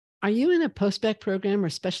Are you in a postbac program or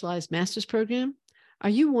specialized master's program?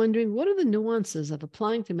 Are you wondering what are the nuances of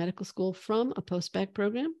applying to medical school from a postbac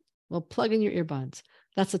program? Well, plug in your earbuds.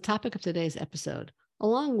 That's the topic of today's episode,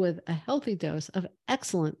 along with a healthy dose of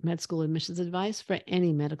excellent med school admissions advice for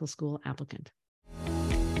any medical school applicant.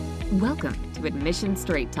 Welcome to Admission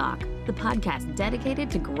Straight Talk, the podcast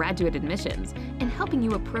dedicated to graduate admissions and helping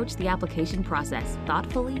you approach the application process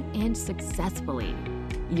thoughtfully and successfully.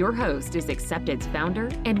 Your host is Accepted's founder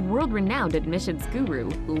and world-renowned admissions guru,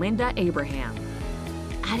 Linda Abraham.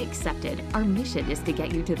 At Accepted, our mission is to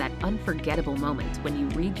get you to that unforgettable moment when you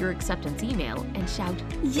read your acceptance email and shout,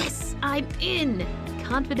 "Yes, I'm in!"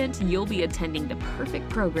 Confident you'll be attending the perfect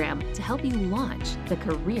program to help you launch the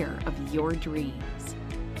career of your dreams.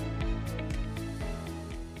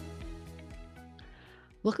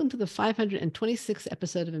 Welcome to the 526th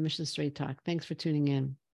episode of Admission Straight Talk. Thanks for tuning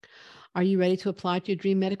in. Are you ready to apply to your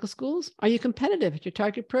dream medical schools? Are you competitive at your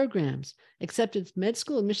target programs? Accepted's Med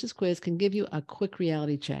School Admissions Quiz can give you a quick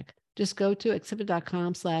reality check. Just go to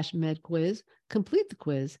accepted.com/medquiz, complete the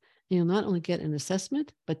quiz, and you'll not only get an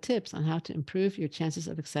assessment, but tips on how to improve your chances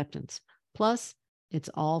of acceptance. Plus, it's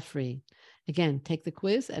all free. Again, take the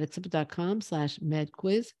quiz at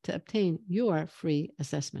accepted.com/medquiz to obtain your free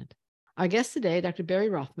assessment. Our guest today, Dr. Barry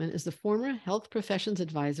Rothman, is the former Health Professions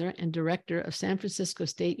Advisor and Director of San Francisco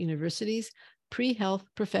State University's Pre-Health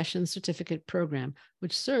Professions Certificate Program,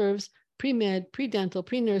 which serves pre-med, pre-dental,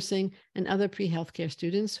 pre-nursing, and other pre-healthcare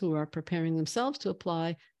students who are preparing themselves to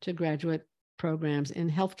apply to graduate programs in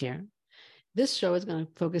healthcare. This show is going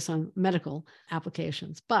to focus on medical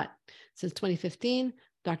applications, but since 2015,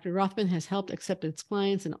 Dr. Rothman has helped Accepted's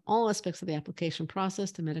clients in all aspects of the application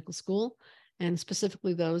process to medical school, and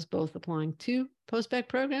specifically those both applying to postbac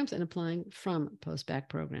programs and applying from postbac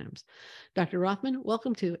programs. Dr. Rothman,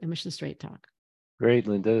 welcome to Admission Straight Talk. Great,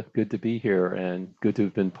 Linda. Good to be here and good to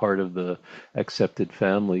have been part of the Accepted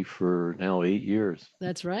family for now 8 years.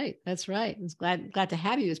 That's right. That's right. It's glad to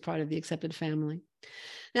have you as part of the Accepted family.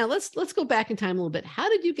 Now let's go back in time a little bit. How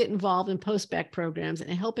did you get involved in postbac programs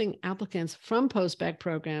and helping applicants from postbac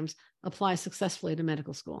programs apply successfully to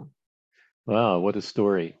medical school? Wow, what a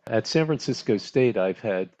story. At San Francisco State, I've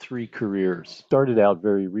had 3 careers. Started out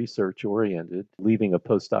very research oriented, leaving a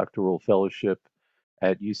postdoctoral fellowship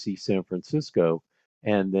at UC San Francisco,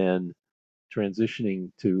 and then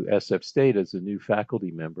transitioning to SF State as a new faculty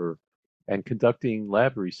member and conducting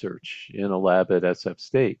lab research in a lab at SF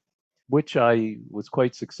State, which I was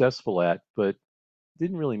quite successful at, but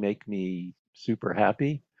didn't really make me super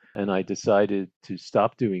happy. And I decided to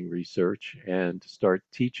stop doing research and to start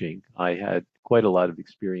teaching. I had quite a lot of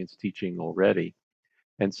experience teaching already.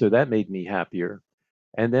 And so that made me happier.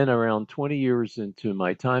 And then around 20 years into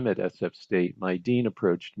my time at SF State, my dean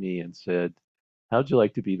approached me and said, "How'd you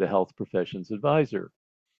like to be the health professions advisor?"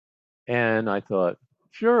 And I thought,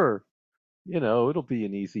 sure, it'll be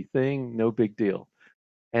an easy thing, no big deal.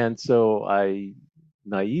 And so I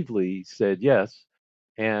naively said yes.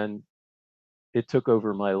 And it took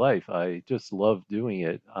over my life. I just loved doing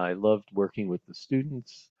it. I loved working with the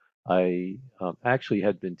students. I actually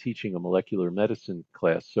had been teaching a molecular medicine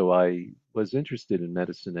class, so I was interested in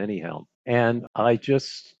medicine anyhow. And I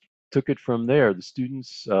just took it from there. The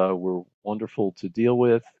students were wonderful to deal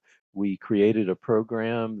with. We created a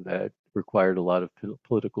program that required a lot of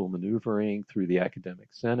political maneuvering through the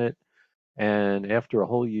academic senate. And after a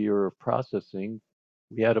whole year of processing,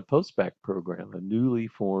 we had a postbac program, a newly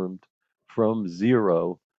formed from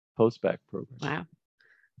zero postbac program. Wow.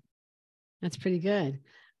 That's pretty good.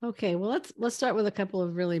 Okay, well, let's start with a couple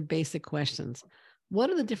of really basic questions. What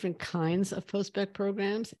are the different kinds of postbac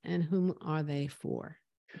programs and whom are they for?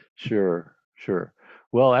 Sure.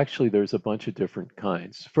 Well, actually, there's a bunch of different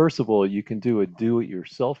kinds. First of all, you can do a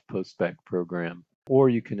do-it-yourself postbac program, or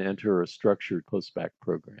you can enter a structured postbac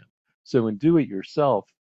program. So in do-it-yourself,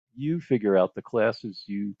 you figure out the classes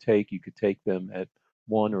you take. You could take them at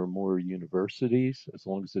one or more universities, as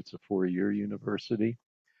long as it's a 4-year university.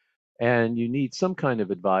 And you need some kind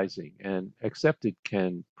of advising, and Accepted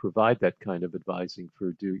can provide that kind of advising for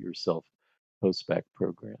a do-it-yourself postbac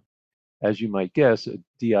program. As you might guess, a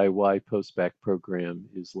DIY postbac program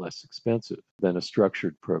is less expensive than a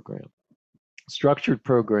structured program. Structured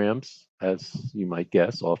programs, as you might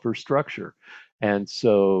guess, offer structure. And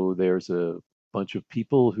so there's a bunch of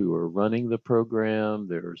people who are running the program.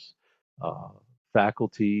 There's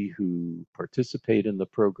faculty who participate in the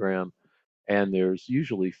program, and there's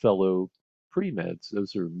usually fellow pre-meds.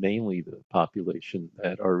 Those are mainly the population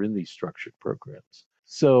that are in these structured programs.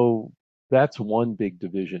 So that's one big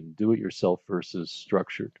division, do-it-yourself versus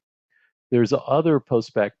structured. There's other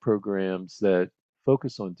postbac programs that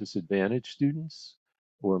focus on disadvantaged students,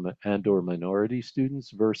 or minority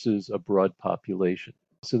students versus a broad population.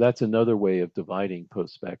 So that's another way of dividing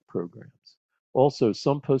postbac programs. Also,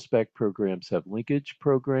 some postbac programs have linkage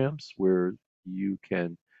programs where you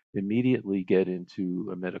can immediately get into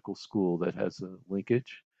a medical school that has a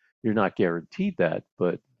linkage. You're not guaranteed that,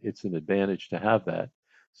 but it's an advantage to have that.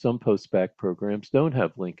 Some postbac programs don't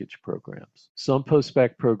have linkage programs. Some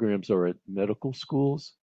postbac programs are at medical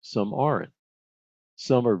schools, some aren't.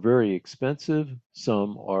 Some are very expensive,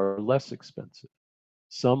 some are less expensive.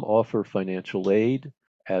 Some offer financial aid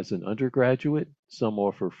as an undergraduate, some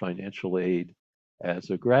offer financial aid as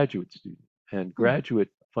a graduate student. And Hmm. graduate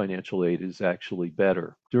financial aid is actually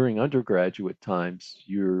better. During undergraduate times,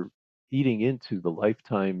 you're eating into the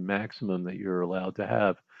lifetime maximum that you're allowed to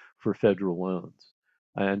have for federal loans.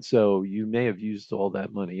 And so you may have used all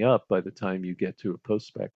that money up by the time you get to a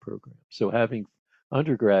postbac program. So having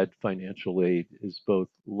undergrad financial aid is both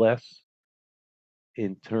less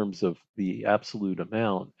in terms of the absolute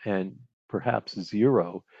amount and perhaps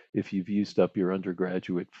zero if you've used up your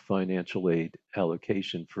undergraduate financial aid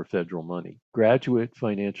allocation for federal money. Graduate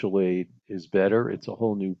financial aid is better. It's a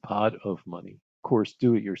whole new pot of money. Of course,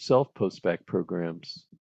 do-it-yourself postbac programs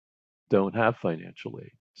don't have financial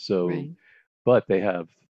aid. So, Right. but they have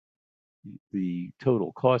the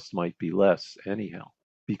total cost might be less anyhow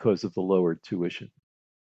because of the lowered tuition.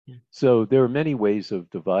 Yeah. So there are many ways of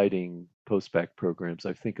dividing postbac programs.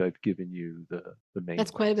 I think I've given you the main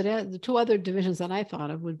That's quite a ways. bit. The two other divisions that I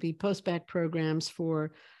thought of would be postbac programs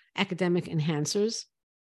for academic enhancers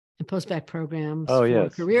and postbac programs Oh, for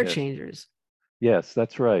yes, career yes, changers. yes,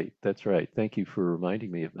 that's right. That's right. Thank you for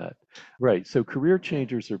reminding me of that. Right. So career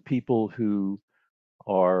changers are people who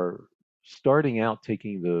are starting out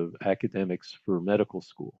taking the academics for medical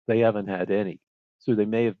school. They haven't had any. So they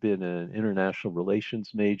may have been an international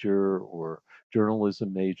relations major or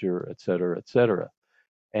journalism major, et cetera, et cetera.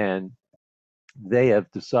 And they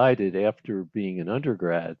have decided after being an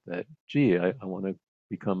undergrad that, gee, I want to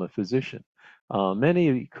become a physician.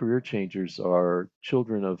 Many career changers are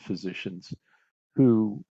children of physicians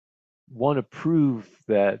who want to prove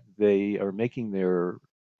that they are making their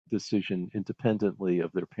decision independently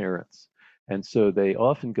of their parents. And so they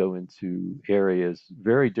often go into areas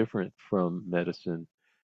very different from medicine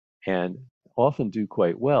and often do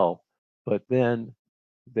quite well. But then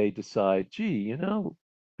they decide, gee,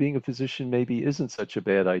 being a physician maybe isn't such a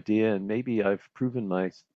bad idea, and maybe I've proven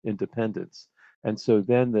my independence. And so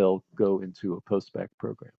then they'll go into a postbac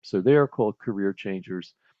program. So they are called career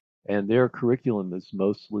changers, and their curriculum is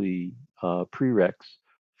mostly prereqs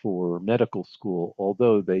for medical school,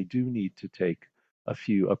 although they do need to take a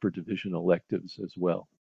few upper division electives as well.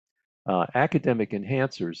 Academic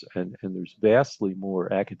enhancers, and there's vastly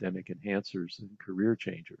more academic enhancers than career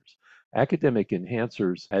changers. Academic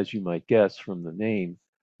enhancers, as you might guess from the name,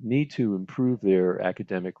 need to improve their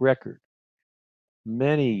academic record.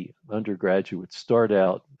 Many undergraduates start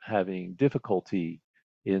out having difficulty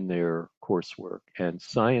in their coursework, and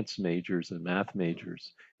science majors and math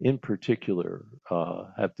majors in particular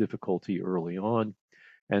have difficulty early on,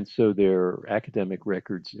 and so their academic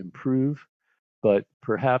records improve, but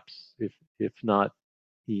perhaps if not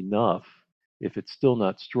enough, if it's still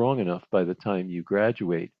not strong enough by the time you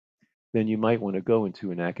graduate, then you might want to go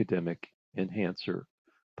into an academic enhancer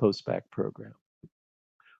postbac program.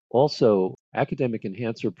 Also, academic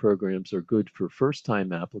enhancer programs are good for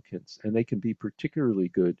first-time applicants, and they can be particularly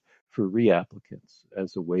good for reapplicants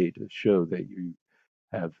as a way to show that you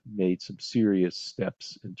have made some serious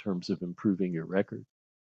steps in terms of improving your record.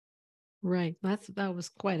 Right. That was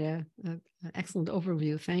quite an excellent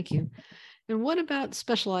overview. Thank you. And what about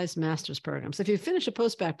specialized master's programs? If you finish a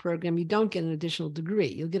postbac program, you don't get an additional degree.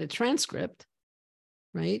 You'll get a transcript,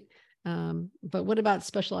 right? But what about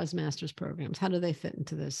specialized master's programs? How do they fit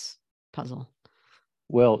into this puzzle?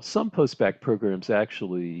 Well, some postbac programs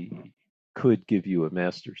actually could give you a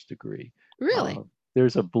master's degree. Uh, Really?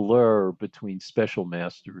 there's a blur between special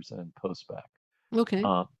masters and postbac. Okay.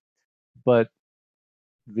 Uh, but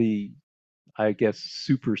the I guess,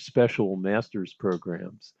 super special master's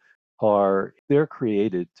programs they're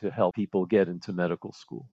created to help people get into medical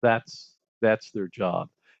school. That's their job.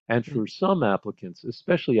 And Right. for some applicants,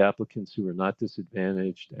 especially applicants who are not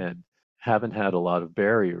disadvantaged and haven't had a lot of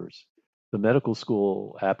barriers, the medical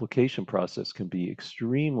school application process can be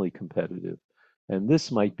extremely competitive. And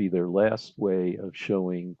this might be their last way of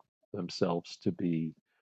showing themselves to be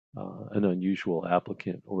an unusual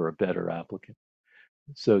applicant or a better applicant.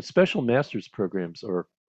 So special master's programs are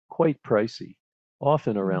quite pricey,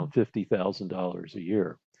 often around Mhm. $50,000 a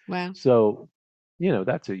year. Wow. So,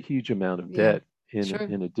 that's a huge amount of Yeah. debt in Sure.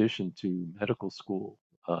 in addition to medical school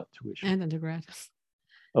tuition. And undergrad.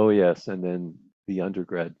 Oh, yes. And then the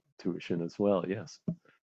undergrad tuition as well. Yes.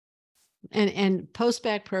 And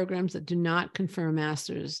postbac programs that do not confer a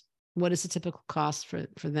master's, what is the typical cost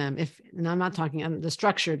for them? And I'm not talking on the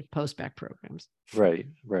structured postbac programs. Right,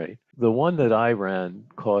 right. The one that I ran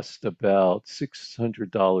cost about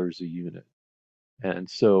 $600 a unit. And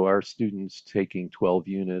so our students taking 12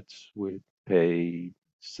 units would pay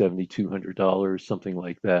 $7,200, something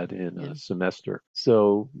like that in Yeah. a semester.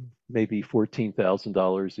 So maybe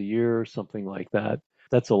 $14,000 a year or something like that.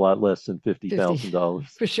 That's a lot less than 50 $50,000.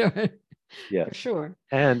 for sure. For Yes. sure.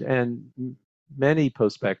 And many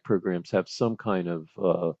postbac programs have some kind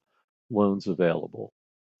of loans available.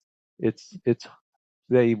 It's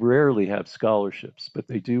they rarely have scholarships, but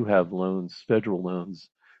they do have loans, federal loans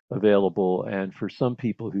available. And for some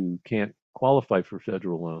people who can't qualify for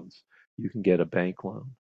federal loans, you can get a bank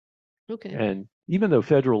loan. Okay. And even though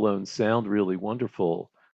federal loans sound really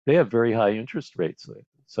wonderful, they have very high interest rates,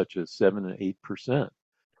 such as 7 and 8%.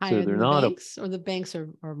 So Higher they're than the not a, banks, or the banks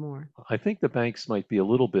are more? I think the banks might be a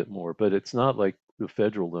little bit more, but it's not like the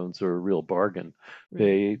federal loans are a real bargain.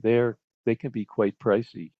 Right. They can be quite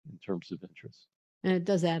pricey in terms of interest. And it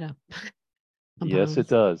does add up Yes, it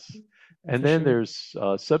compounds does. And for then sure. there's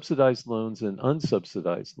subsidized loans and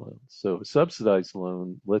unsubsidized loans. So a subsidized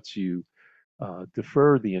loan lets you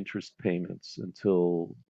defer the interest payments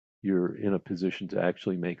until you're in a position to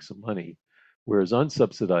actually make some money. Whereas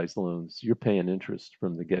unsubsidized loans, you're paying interest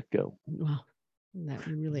from the get-go. Wow. That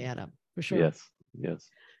would really add up for sure. Yes, yes.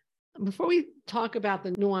 Before we talk about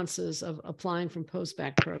the nuances of applying from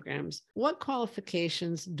postbac programs, what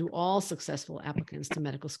qualifications do all successful applicants to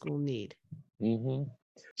medical school need? hmm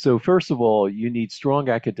So first of all, you need strong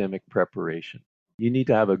academic preparation. You need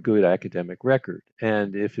to have a good academic record.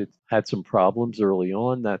 And if it had some problems early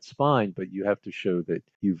on, that's fine, but you have to show that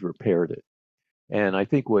you've repaired it. And I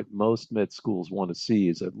think what most med schools want to see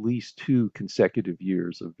is at least 2 consecutive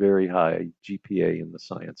years of very high GPA in the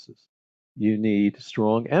sciences. You need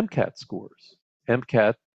strong MCAT scores.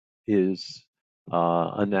 MCAT is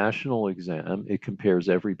a national exam. It compares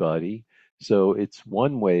everybody. So it's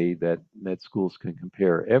one way that med schools can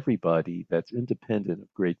compare everybody that's independent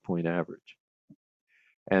of grade point average.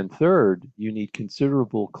 And third, you need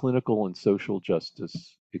considerable clinical and social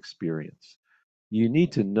justice experience. You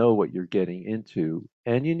need to know what you're getting into,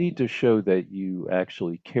 and you need to show that you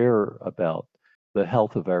actually care about the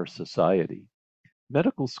health of our society.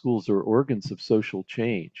 Medical schools are organs of social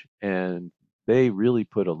change, and they really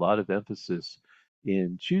put a lot of emphasis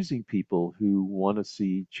in choosing people who want to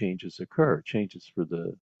see changes occur, changes for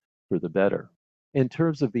the better. In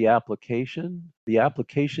terms of the application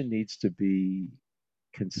needs to be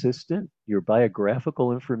consistent. Your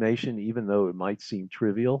biographical information, even though it might seem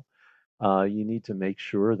trivial, you need to make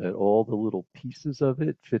sure that all the little pieces of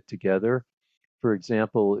it fit together. For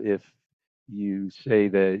example, if you say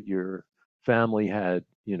that your family had,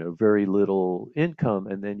 very little income,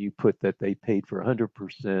 and then you put that they paid for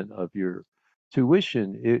 100% of your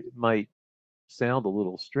tuition, it might sound a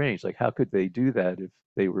little strange. Like, how could they do that if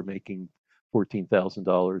they were making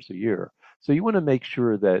 $14,000 a year? So you want to make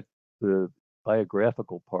sure that the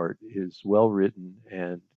biographical part is well written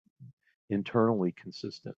and internally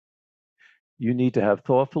consistent. You need to have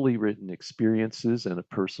thoughtfully written experiences and a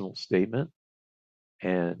personal statement,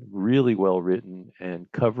 and really well written and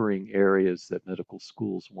covering areas that medical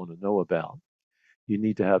schools want to know about. You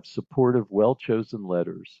need to have supportive, well chosen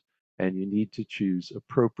letters, and you need to choose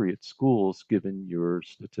appropriate schools given your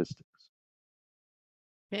statistics.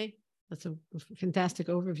 Okay, that's a fantastic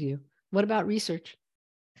overview. What about research?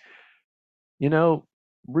 You know,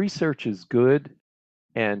 research is good,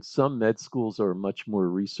 and some med schools are much more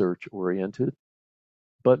research oriented,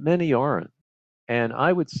 but many aren't. And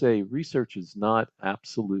I would say research is not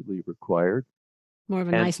absolutely required. More of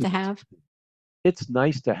a And nice to have? it's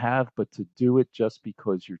nice to have, but to do it just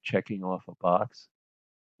because you're checking off a box,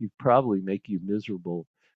 you probably make you miserable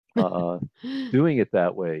uh, doing it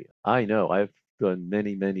that way. I know I've done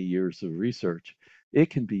many, many years of research. It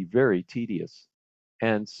can be very tedious.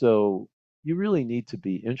 And so you really need to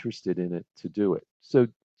be interested in it to do it. So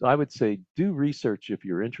I would say do research if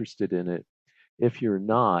you're interested in it. If you're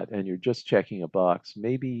not and you're just checking a box,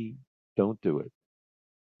 maybe don't do it.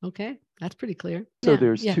 Okay, that's pretty clear. So Yeah,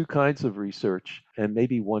 there's yeah. two kinds of research, and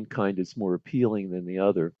maybe one kind is more appealing than the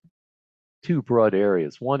other. Two broad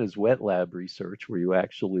areas. One is wet lab research, where you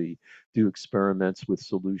actually do experiments with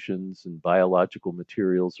solutions and biological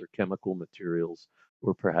materials or chemical materials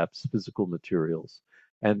or perhaps physical materials.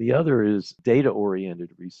 And the other is data oriented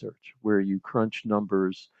research, where you crunch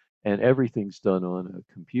numbers and everything's done on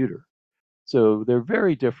a computer. So they're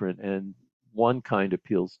very different, and one kind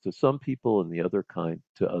appeals to some people and the other kind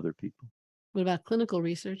to other people. What about clinical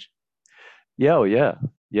research? Yeah, oh, yeah,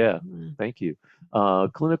 yeah. Mm. Thank you.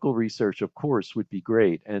 Clinical research, of course, would be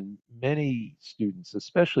great. And many students,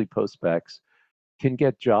 especially postbacks, can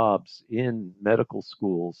get jobs in medical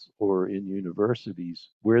schools or in universities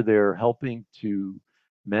where they're helping to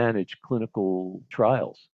manage clinical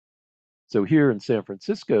trials. So here in San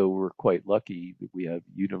Francisco, we're quite lucky that we have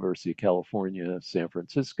University of California, San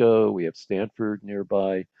Francisco, we have Stanford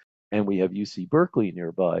nearby, and we have UC Berkeley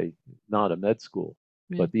nearby, not a med school,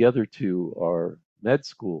 Yeah. but the other two are med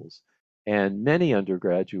schools. And many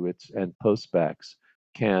undergraduates and postbacks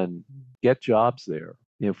can get jobs there.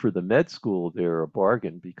 For the med school, they're a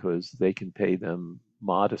bargain because they can pay them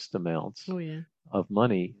modest amounts Oh, yeah. of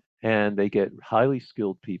money, and they get highly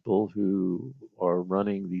skilled people who are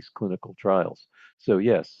running these clinical trials. So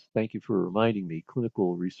yes, thank you for reminding me.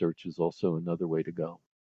 Clinical research is also another way to go.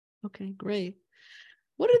 Okay, great.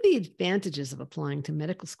 What are the advantages of applying to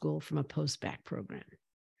medical school from a postbac program?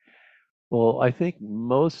 Well, I think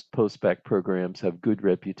most postbac programs have good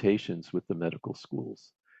reputations with the medical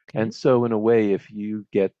schools. Okay. And so in a way, if you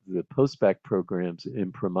get the postbac programs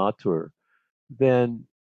imprimatur, then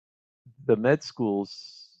the med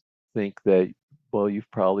schools think that, well, you've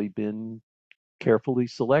probably been carefully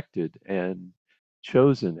selected and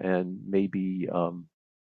chosen and maybe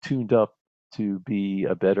tuned up to be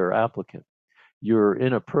a better applicant. You're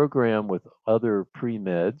in a program with other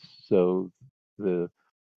pre-meds, so the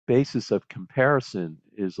basis of comparison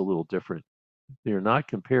is a little different. They're not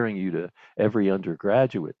comparing you to every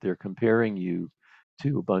undergraduate. They're comparing you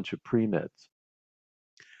to a bunch of pre-meds.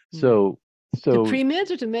 Right. So, To so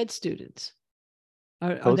pre-meds or to med students?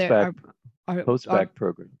 Are postbac postbac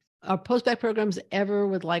programs. are postbac programs ever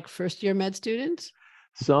with like first year med students?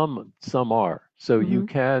 Some are. So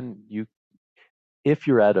Mm-hmm. you if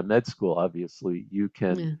you're at a med school, obviously you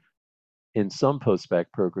can Yeah. in some postbac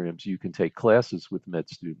programs you can take classes with med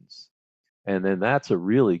students, and then that's a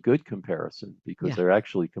really good comparison because Yeah. they're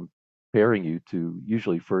actually comparing you to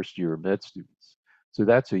usually first year med students. So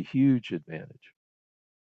that's a huge advantage.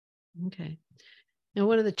 Okay. Now,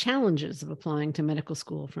 what are the challenges of applying to medical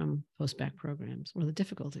school from postbac programs? What are the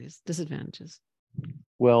difficulties, disadvantages?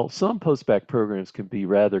 Well, some postbac programs can be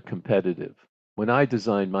rather competitive. When I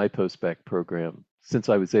designed my postbac program, since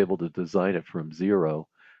I was able to design it from zero,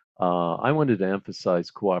 I wanted to emphasize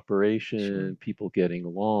Sure. cooperation, people getting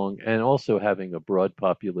along, and also having a broad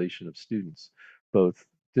population of students, both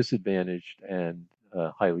disadvantaged and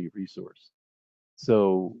highly resourced.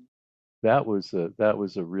 So that was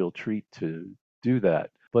a real treat to do that.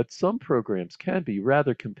 But some programs can be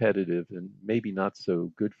rather competitive and maybe not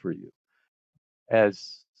so good for you.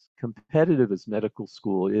 As competitive as medical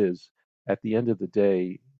school is, at the end of the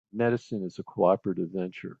day, medicine is a cooperative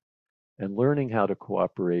venture, and learning how to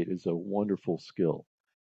cooperate is a wonderful skill.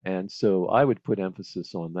 And so I would put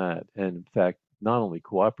emphasis on that. And in fact, not only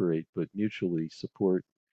cooperate, but mutually support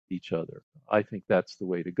each other. I think that's the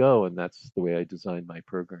way to go, and that's the way I designed my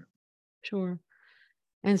program. Sure.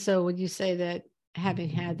 And so would you say that having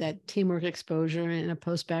had that teamwork exposure in a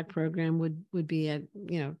postbac program would be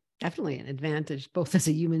definitely an advantage, both as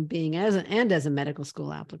a human being and as a medical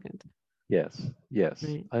school applicant? Yes, yes.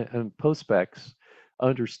 Right. And postbacks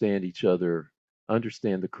understand each other,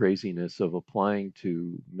 understand the craziness of applying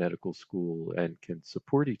to medical school, and can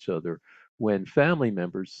support each other when family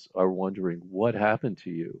members are wondering what happened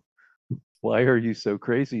to you. Why are you so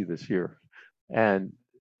crazy this year? And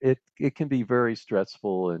it can be very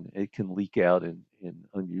stressful and it can leak out in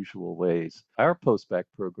unusual ways. Our postbac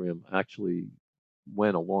program actually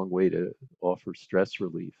went a long way to offer stress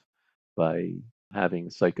relief by having a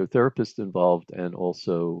psychotherapist involved and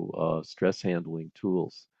also stress handling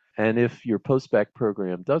tools. And if your postbac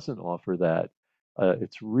program doesn't offer that,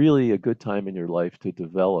 it's really a good time in your life to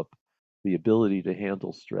develop the ability to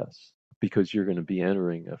handle stress because you're going to be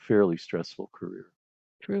entering a fairly stressful career.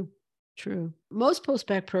 True. True. Most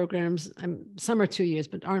postbac programs, some are 2 years,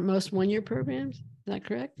 but aren't most 1 year programs? Is that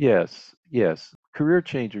correct? Yes, yes. Career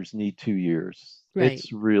changers need 2 years. Right.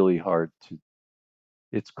 It's really hard to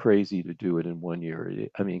it's crazy to do it in 1 year.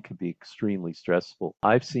 I mean, it can be extremely stressful.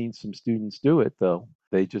 I've seen some students do it though.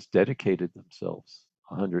 They just dedicated themselves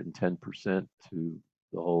 110% to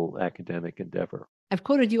the whole academic endeavor. I've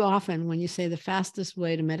quoted you often when you say the fastest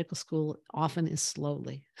way to medical school often is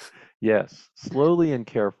slowly. Yes, slowly and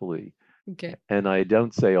carefully. Okay. And I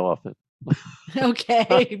don't say often.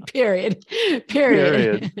 Okay. Period. Period.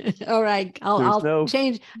 Period. All right. There's I'll no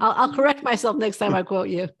change. I'll correct myself next time I quote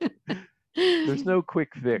you. there's no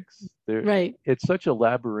quick fix. Right. It's such a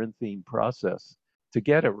labyrinthine process. to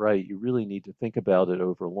get it right, you really need to think about it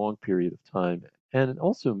over a long period of time and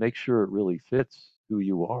also make sure it really fits who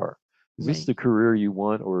you are. Is this Right. the career you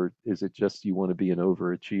want, or is it just you want to be an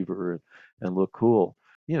overachiever and look cool?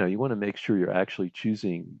 You want to make sure you're actually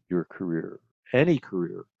choosing your career, any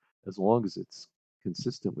career, as long as it's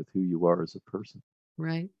consistent with who you are as a person.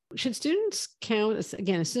 Right. Should students count,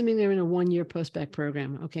 again, assuming they're in a 1-year postbac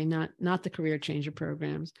program, okay, not the career changer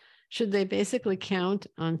programs, should they basically count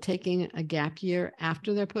on taking a gap year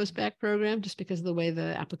after their postbac program just because of the way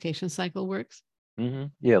the application cycle works?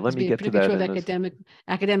 Yeah, let Because me being get to particularly that true of in this.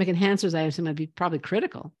 academic enhancers, I assume would be probably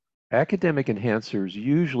critical. Academic enhancers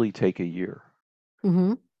usually take a year.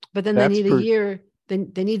 Mm-hmm. But then they That's need a per year.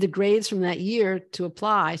 Then they need the grades from that year to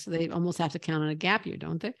apply. So they almost have to count on a gap year,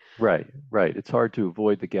 don't they? right, right. It's hard to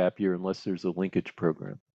avoid the gap year unless there's a linkage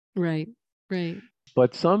program. Right. Right.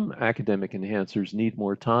 But some academic enhancers need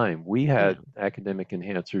more time. We Yeah. had academic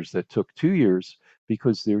enhancers that took 2 years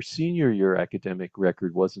because their senior year academic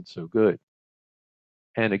record wasn't so good.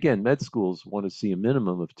 And again, med schools want to see a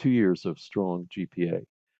minimum of 2 years of strong GPA.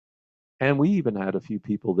 And we even had a few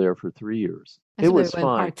people there for 3 years. That's It what they was went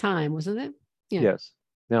fine. part-time, wasn't it? Yeah. Yes.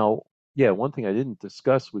 Now, yeah, one thing I didn't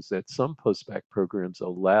discuss was that some postbac programs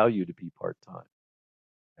allow you to be part-time,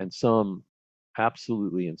 and some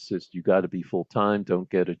absolutely insist you got to be full-time, don't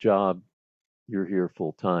get a job, you're here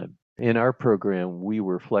full-time. In our program, we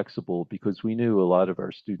were flexible because we knew a lot of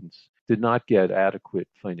our students did not get adequate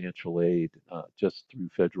financial aid just through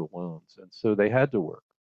federal loans, and so they had to work.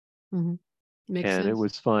 Mm-hmm. Makes And it sense.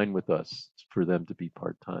 was fine with us for them to be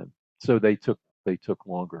part-time. So they took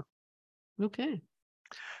longer. Okay.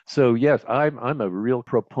 So yes, I'm a real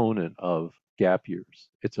proponent of gap years.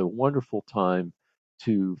 It's a wonderful time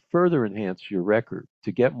to further enhance your record,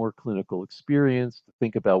 to get more clinical experience, to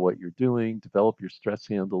think about what you're doing, develop your stress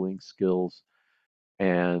handling skills,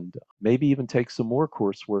 and maybe even take some more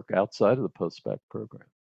coursework outside of the postbac program.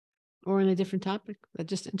 Or in a different topic that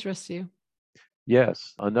just interests you.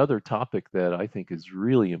 Yes, another topic that I think is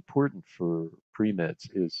really important for pre-meds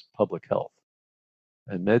is public health.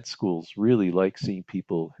 And med schools really like seeing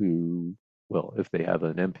people who, well, if they have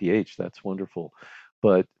an MPH, that's wonderful,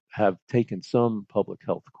 but have taken some public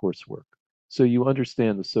health coursework. So you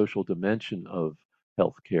understand the social dimension of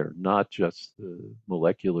healthcare, not just the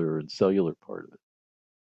molecular and cellular part of it.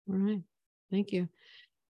 All right. Thank you.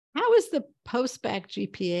 How is the post-bac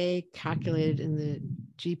GPA calculated in the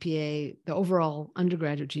GPA, the overall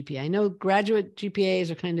undergraduate GPA? I know graduate GPAs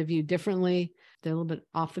are kind of viewed differently. They're a little bit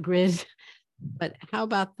off the grid, but how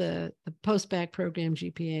about the post-bac program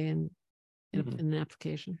GPA in Mhm. an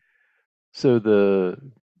application? So the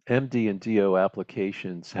MD and DO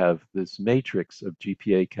applications have this matrix of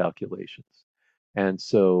GPA calculations. And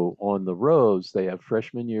so on the rows, they have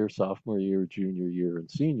freshman year, sophomore year, junior year,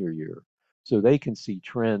 and senior year. So they can see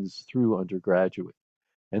trends through undergraduate.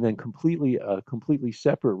 And then a completely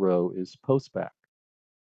separate row is postbac.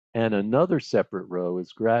 And another separate row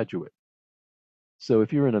is graduate. So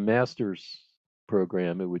if you're in a master's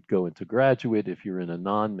program, it would go into graduate. If you're in a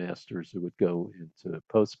non-master's, it would go into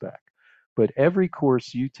postbac. But every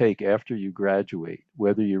course you take after you graduate,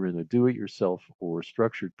 whether you're in a do-it-yourself or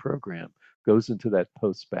structured program, goes into that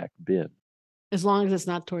postbac bin. As long as it's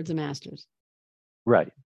not towards a master's.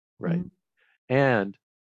 Right, right. Mhm. And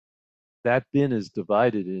that bin is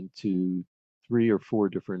divided into 3 or 4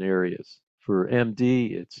 different areas. For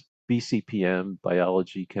MD, it's BCPM,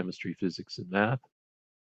 biology, chemistry, physics, and math.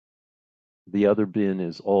 The other bin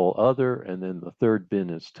is all other, and then the third bin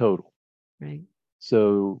is total. Right.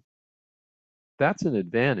 So that's an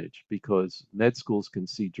advantage because med schools can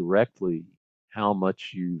see directly how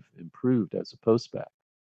much you've improved as a postbac.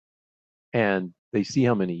 And they see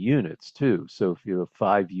how many units too. So if you have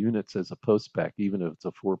 5 units as a postbac, even if it's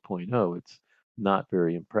a 4.0, it's not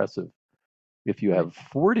very impressive. If you Right. have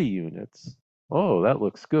 40 units, oh, that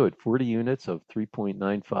looks good. 40 units of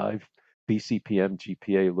 3.95 BCPM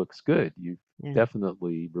GPA looks good. You've Yeah.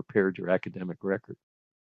 definitely repaired your academic record.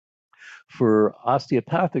 For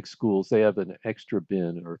osteopathic schools, they have an extra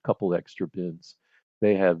bin or a couple extra bins.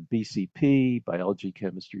 They have BCP, biology,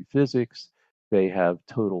 chemistry, physics. They have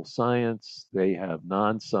total science. They have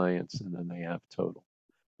non-science, and then they have total.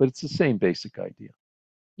 But it's the same basic idea.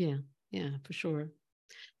 Yeah. Yeah, for sure.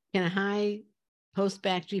 Can a high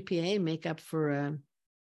post-bac GPA make up for a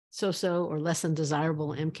so-so or less than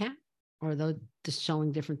desirable MCAT? Or are those just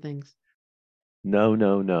showing different things? No,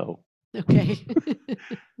 no, no. Okay.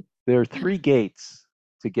 There are 3 gates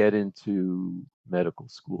to get into medical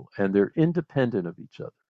school, and they're independent of each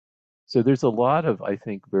other. So there's a lot of, I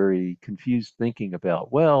think, very confused thinking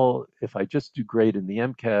about, well, if I just do great in the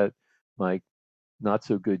MCAT, my not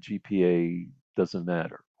so good GPA doesn't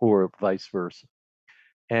matter, or vice versa.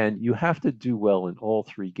 And you have to do well in all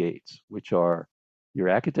three gates, which are your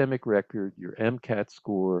academic record, your MCAT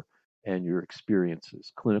score, and your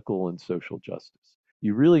experiences, clinical and social justice.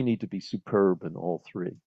 You really need to be superb in all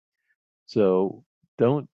three. So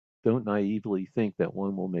don't don't naively think that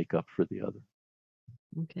one will make up for the other.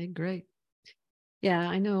 Okay, great. Yeah,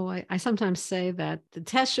 I know. I sometimes say that the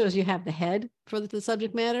test shows you have the head for the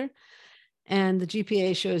subject matter, and the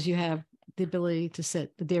GPA shows you have the ability to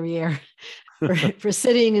sit, the derriere, for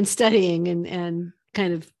sitting and studying and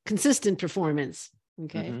kind of consistent performance.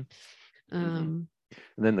 Okay. And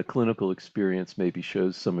then the clinical experience maybe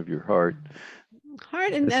shows some of your heart.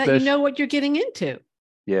 Hard, and you know what you're getting into.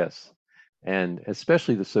 Yes. And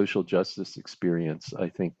especially the social justice experience, I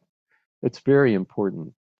think it's very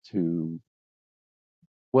important to,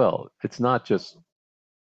 well, it's not just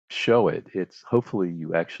show it, it's hopefully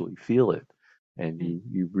you actually feel it and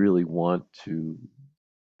you really want to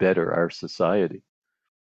better our society.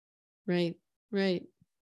 Right, right.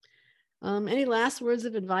 Any last words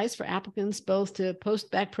of advice for applicants, both to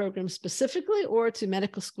postbac programs specifically or to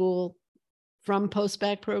medical school from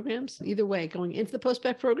postbac programs? Either way, going into the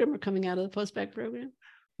postbac program or coming out of the postbac program?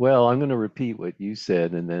 Well, I'm going to repeat what you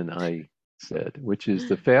said and then I said, which is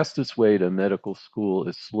the fastest way to medical school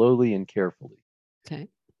is slowly and carefully. Okay.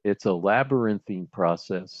 It's a labyrinthine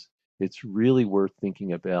process. It's really worth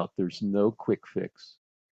thinking about. There's no quick fix.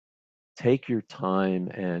 Take your time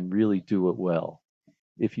and really do it well.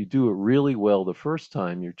 If you do it really well the first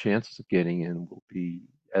time, your chances of getting in will be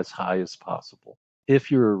as high as possible.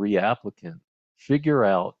 If you're a reapplicant, figure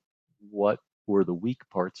out what were the weak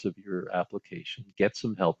parts of your application, get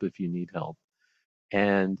some help if you need help,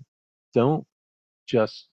 and don't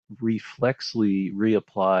just reflexly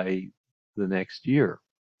reapply the next year.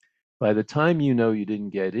 By the time you know you didn't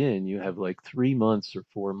get in, you have like 3 months or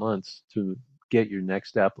 4 months to get your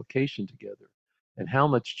next application together. And how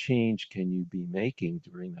much change can you be making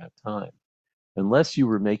during that time? Unless you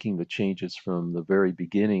were making the changes from the very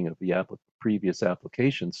beginning of the previous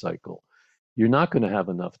application cycle, you're not going to have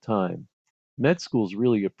enough time. Med schools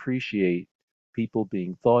really appreciate people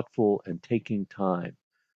being thoughtful and taking time.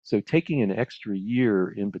 So taking an extra year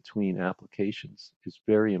in between applications is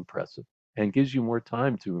very impressive and gives you more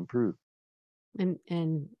time to improve.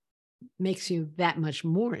 And makes you that much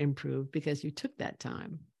more improved because you took that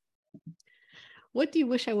time. What do you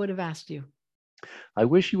wish I would have asked you? I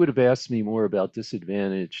wish you would have asked me more about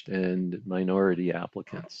disadvantaged and minority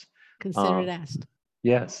applicants. Consider it asked.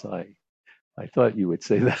 Yes, I thought you would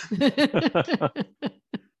say that.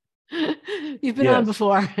 You've been on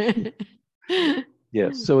before.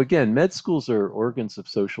 Yes. So again, med schools are organs of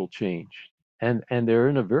social change, and they're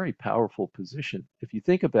in a very powerful position. If you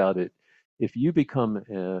think about it, if you become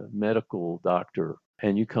a medical doctor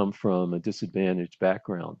and you come from a disadvantaged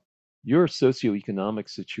background, your socioeconomic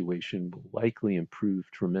situation will likely improve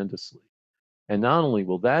tremendously. And not only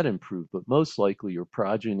will that improve, but most likely your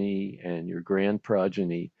progeny and your grand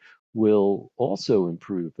progeny will also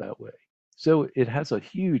improve that way. So it has a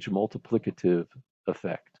huge multiplicative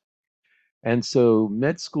effect. And so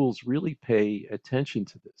med schools really pay attention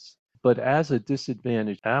to this. But as a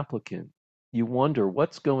disadvantaged applicant, you wonder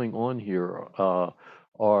what's going on here.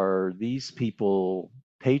 Are these people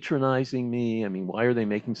patronizing me? I mean, why are they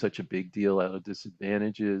making such a big deal out of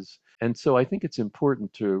disadvantages? And so I think it's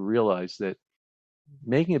important to realize that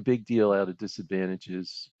making a big deal out of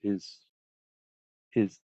disadvantages is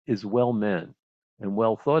is well meant and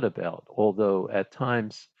well thought about, although at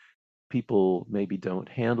times people maybe don't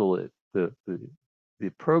handle it. The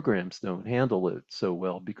programs don't handle it so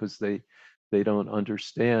well because they don't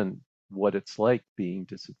understand what it's like being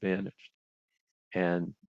disadvantaged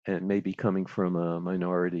and maybe coming from a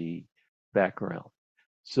minority background.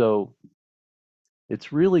 So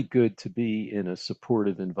it's really good to be in a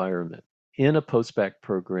supportive environment in a postbac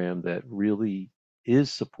program that really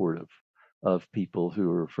is supportive of people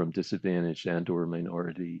who are from disadvantaged and or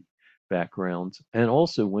minority backgrounds. And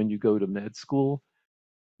also when you go to med school,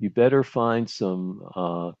 you better find some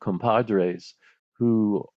compadres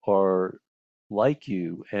who are like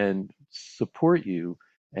you and support you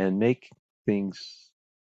and make things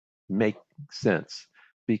make sense.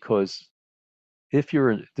 Because if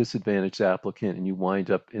you're a disadvantaged applicant and you wind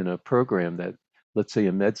up in a program that, let's say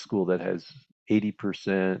a med school that has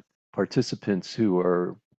 80% participants who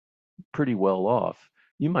are pretty well off,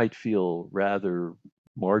 you might feel rather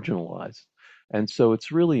marginalized. And so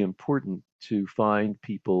it's really important to find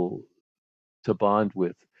people to bond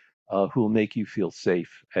with who will make you feel safe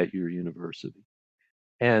at your university.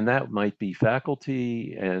 And that might be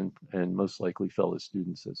faculty and most likely fellow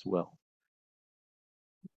students as well.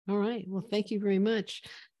 All right. Well, thank you very much.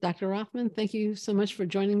 Dr. Rothman, thank you so much for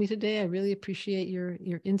joining me today. I really appreciate your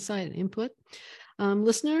insight and input.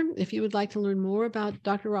 Listener, if you would like to learn more about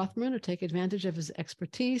Dr. Rothman or take advantage of his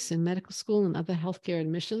expertise in medical school and other healthcare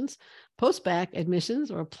admissions, postbac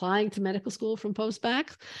admissions, or applying to medical school from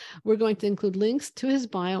postbac, we're going to include links to his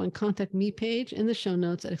bio and contact me page in the show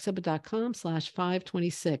notes at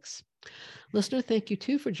accepted.com/526. Listener, thank you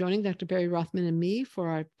too for joining Dr. Barry Rothman and me for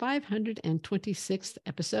our 526th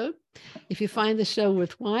episode. If you find the show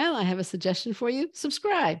worthwhile, I have a suggestion for you.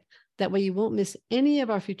 Subscribe. That way you won't miss any of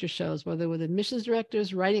our future shows, whether with admissions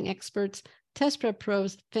directors, writing experts, test prep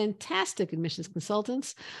pros, fantastic admissions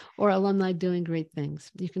consultants, or alumni doing great things.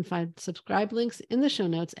 You can find subscribe links in the show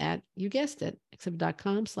notes at, you guessed it,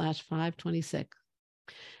 accepted.com/526.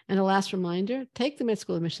 And a last reminder, take the med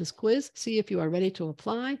school admissions quiz, see if you are ready to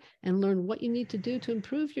apply, and learn what you need to do to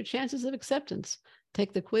improve your chances of acceptance.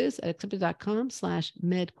 Take the quiz at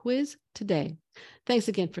accepted.com/medquiz today. Thanks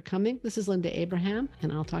again for coming. This is Linda Abraham,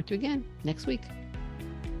 and I'll talk to you again next week.